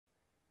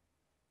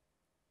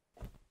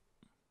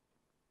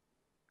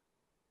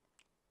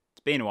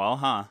been a while,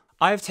 huh?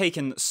 I have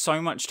taken so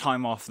much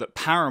time off that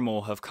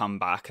Paramore have come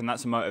back, and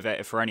that's a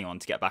motivator for anyone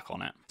to get back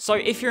on it. So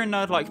if you're a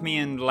nerd like me,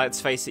 and let's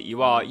face it,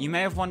 you are, you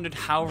may have wondered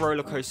how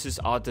roller coasters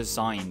are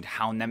designed,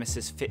 how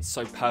Nemesis fits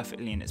so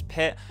perfectly in its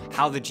pit,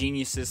 how the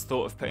geniuses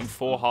thought of putting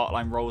 4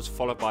 Heartline rolls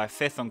followed by a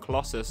 5th on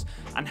Colossus,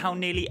 and how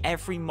nearly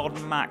every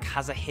modern Mac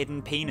has a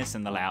hidden penis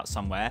in the layout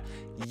somewhere,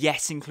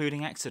 yes,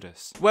 including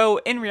Exodus. Well,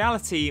 in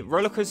reality,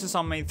 roller coasters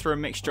are made through a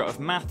mixture of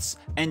maths,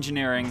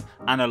 engineering,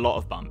 and a lot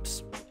of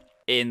bumps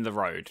in the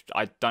road.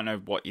 I don't know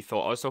what you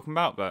thought I was talking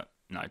about, but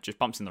no, just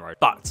bumps in the road.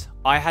 But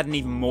I had an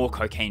even more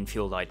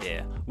cocaine-fueled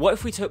idea. What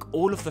if we took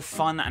all of the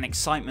fun and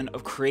excitement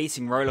of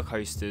creating roller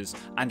coasters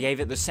and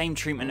gave it the same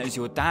treatment as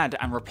your dad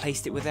and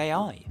replaced it with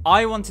AI?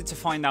 I wanted to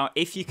find out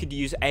if you could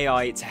use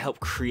AI to help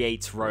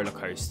create roller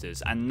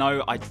coasters. And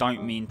no, I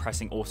don't mean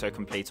pressing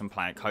autocomplete on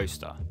Planet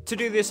Coaster. To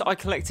do this, I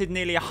collected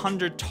nearly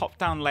 100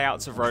 top-down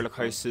layouts of roller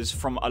coasters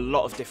from a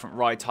lot of different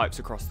ride types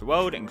across the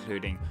world,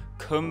 including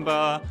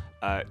Kumba,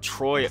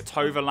 Troy at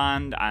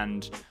Toverland,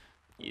 and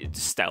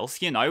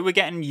Stealth. You know, we're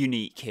getting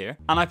unique here.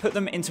 And I put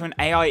them into an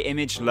AI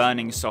image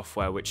learning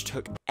software, which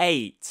took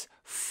 8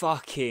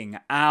 fucking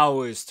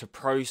hours to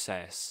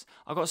process.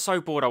 I got so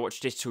bored I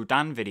watched Digital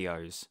Dan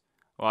videos.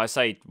 Well, I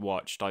say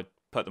watched, I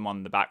put them on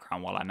in the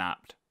background while I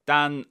napped.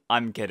 Dan,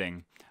 I'm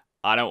kidding.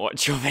 I don't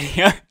watch your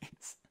videos.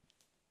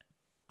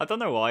 I don't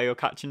know why you're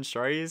catching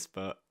strays,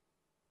 but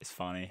it's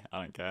funny.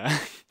 I don't care.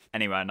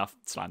 Anyway, enough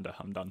slander.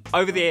 I'm done.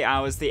 Over the 8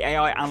 hours, the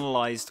AI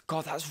analysed...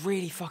 God, that's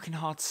really fucking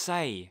hard to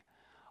say.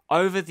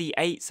 Over the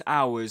 8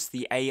 hours,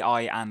 the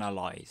AI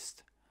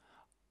analysed...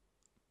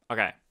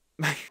 Okay.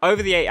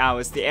 Over the 8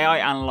 hours, the AI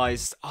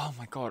analysed... Oh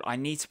my god, I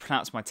need to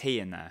pronounce my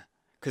T in there.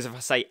 Because if I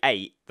say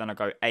 8, then I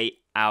go 8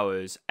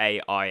 hours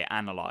AI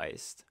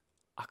analysed.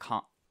 I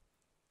can't...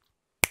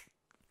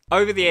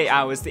 Over the 8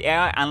 hours, the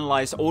AI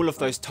analysed all of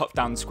those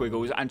top-down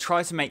squiggles and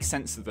tried to make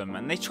sense of them,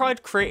 and they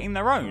tried creating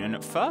their own, and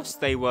at first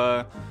they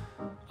were...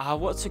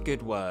 what's a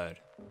good word?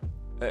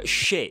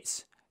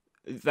 Shit.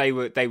 They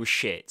were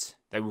shit.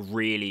 They were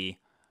really,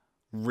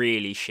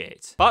 really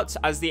shit. But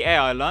as the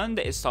AI learned,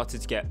 it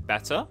started to get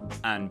better,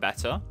 and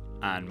better,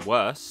 and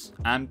worse,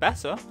 and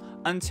better,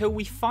 until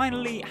we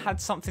finally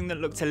had something that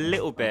looked a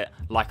little bit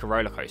like a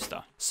roller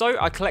coaster. So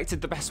I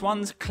collected the best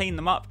ones, cleaned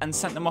them up, and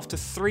sent them off to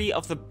 3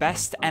 of the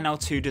best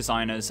NL2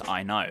 designers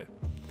I know,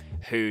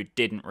 who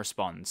didn't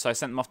respond. So I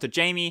sent them off to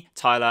Jamie,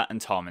 Tyler,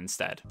 and Tom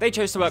instead. They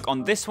chose to work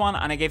on this one,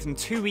 and I gave them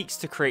 2 weeks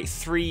to create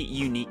 3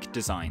 unique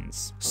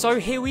designs. So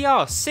here we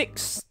are,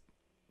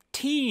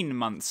 16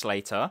 months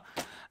later,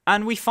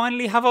 and we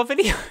finally have our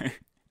video.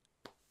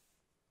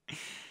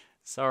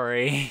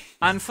 Sorry.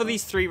 And for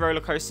these 3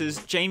 roller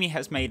coasters, Jamie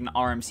has made an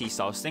RMC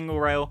style single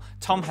rail,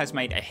 Tom has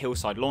made a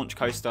hillside launch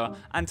coaster,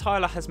 and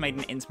Tyler has made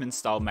an Intamin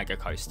style mega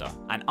coaster.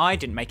 And I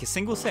didn't make a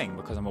single thing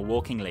because I'm a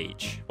walking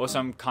leech. Also,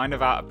 I'm kind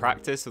of out of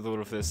practice with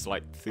all of this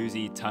like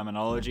Fuzi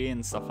terminology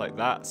and stuff like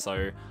that,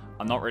 so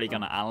I'm not really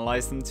going to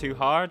analyze them too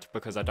hard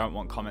because I don't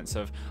want comments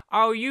of,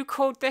 oh, you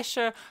called this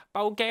a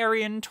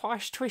Bulgarian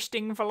twice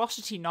twisting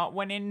velocity knot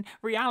when in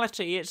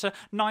reality it's a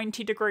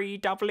 90-degree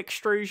double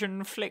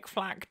extrusion flick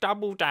flack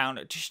double down.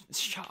 Just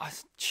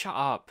shut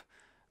up.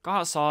 Go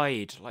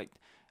outside. Like,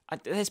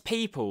 there's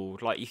people,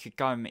 like, you could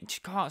go and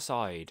just go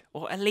outside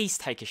or at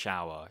least take a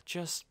shower.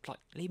 Just like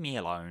leave me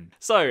alone.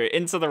 So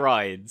into the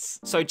rides.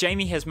 So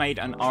Jamie has made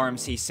an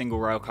RMC single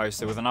rail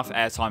coaster with enough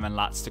airtime and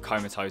lats to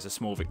comatose a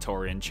small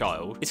Victorian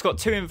child. It's got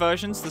 2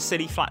 inversions, the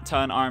silly flat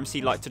turn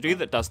RMC like to do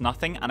that does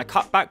nothing, and a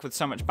cutback with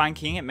so much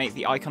banking it made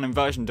the icon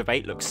inversion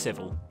debate look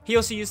civil. He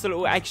also used the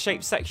little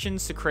egg-shaped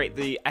sections to create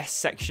the S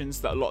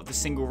sections that a lot of the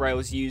single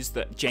rails use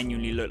that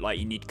genuinely look like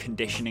you need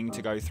conditioning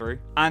to go through.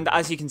 And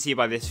as you can see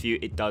by this view,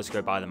 it does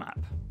go by the map.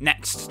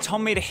 Next,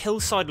 Tom made a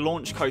hillside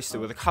launch coaster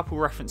with a couple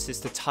references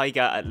to Tiger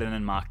at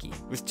Linnanmaki,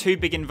 with 2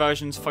 big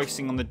inversions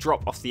focusing on the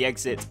drop off the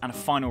exit and a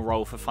final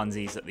roll for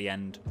funsies at the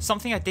end.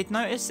 Something I did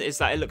notice is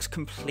that it looks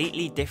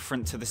completely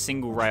different to the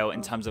single rail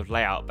in terms of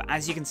layout, but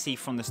as you can see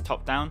from this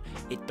top down,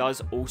 it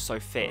does also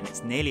fit and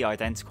it's nearly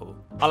identical.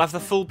 I'll have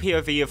the full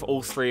POV of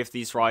all 3 of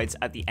these rides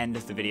at the end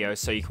of the video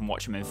so you can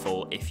watch them in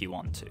full if you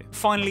want to.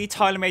 Finally,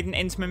 Tyler made an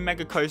Intamin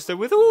mega coaster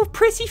with all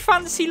pretty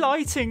fancy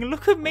lighting.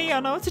 Look at me, I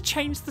know how to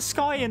change the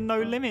sky in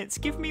no limits.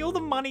 Give me all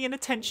the money and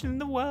attention in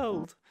the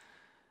world.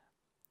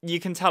 You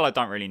can tell I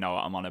don't really know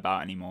what I'm on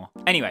about anymore.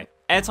 Anyway,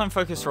 airtime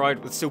focused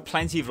ride with still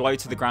plenty of low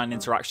to the ground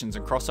interactions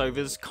and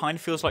crossovers kind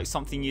of feels like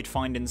something you'd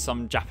find in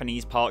some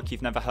Japanese park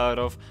you've never heard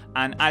of,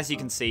 and as you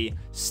can see,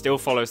 still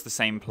follows the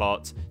same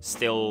plot,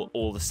 still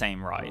all the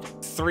same ride.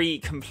 3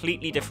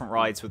 completely different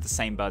rides with the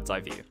same bird's eye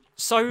view.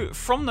 So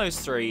from those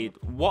 3,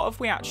 what have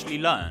we actually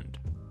learned?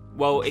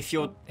 Well, if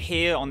you're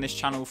here on this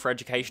channel for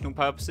educational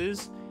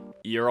purposes,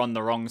 you're on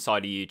the wrong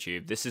side of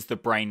YouTube. This is the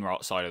brain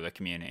rot side of the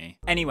community.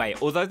 Anyway,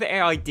 although the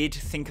AI did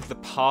think of the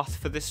path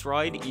for this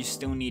ride, you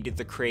still needed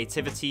the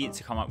creativity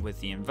to come up with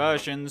the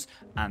inversions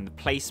and the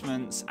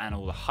placements and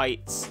all the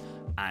heights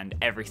and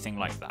everything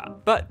like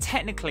that. But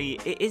technically,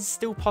 it is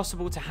still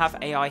possible to have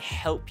AI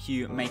help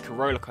you make a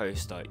roller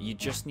coaster. You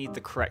just need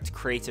the correct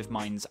creative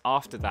minds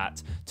after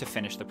that to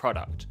finish the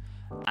product.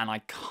 And I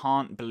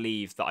can't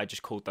believe that I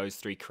just called those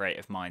 3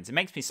 creative minds. It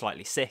makes me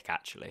slightly sick,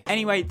 actually.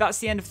 Anyway, that's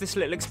the end of this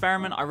little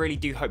experiment. I really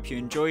do hope you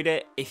enjoyed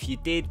it. If you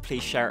did,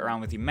 please share it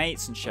around with your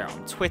mates and share it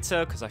on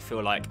Twitter, because I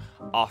feel like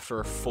after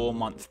a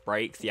 4-month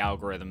break, the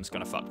algorithm's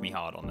gonna fuck me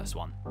hard on this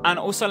one. And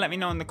also let me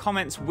know in the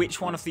comments which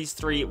one of these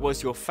 3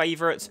 was your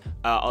favorite.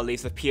 I'll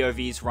leave the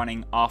POVs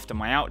running after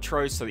my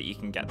outro so that you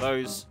can get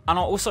those. And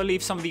I'll also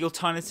leave some of the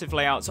alternative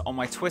layouts on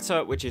my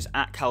Twitter, which is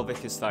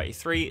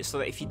 @calvickers33, so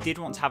that if you did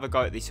want to have a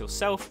go at this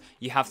yourself,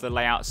 you have the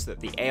layouts that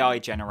the AI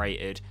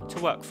generated to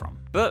work from.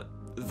 But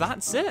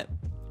that's it.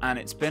 And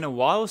it's been a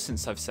while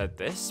since I've said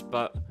this,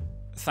 but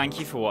thank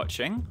you for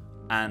watching,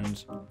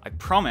 and I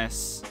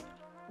promise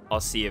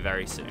I'll see you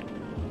very soon.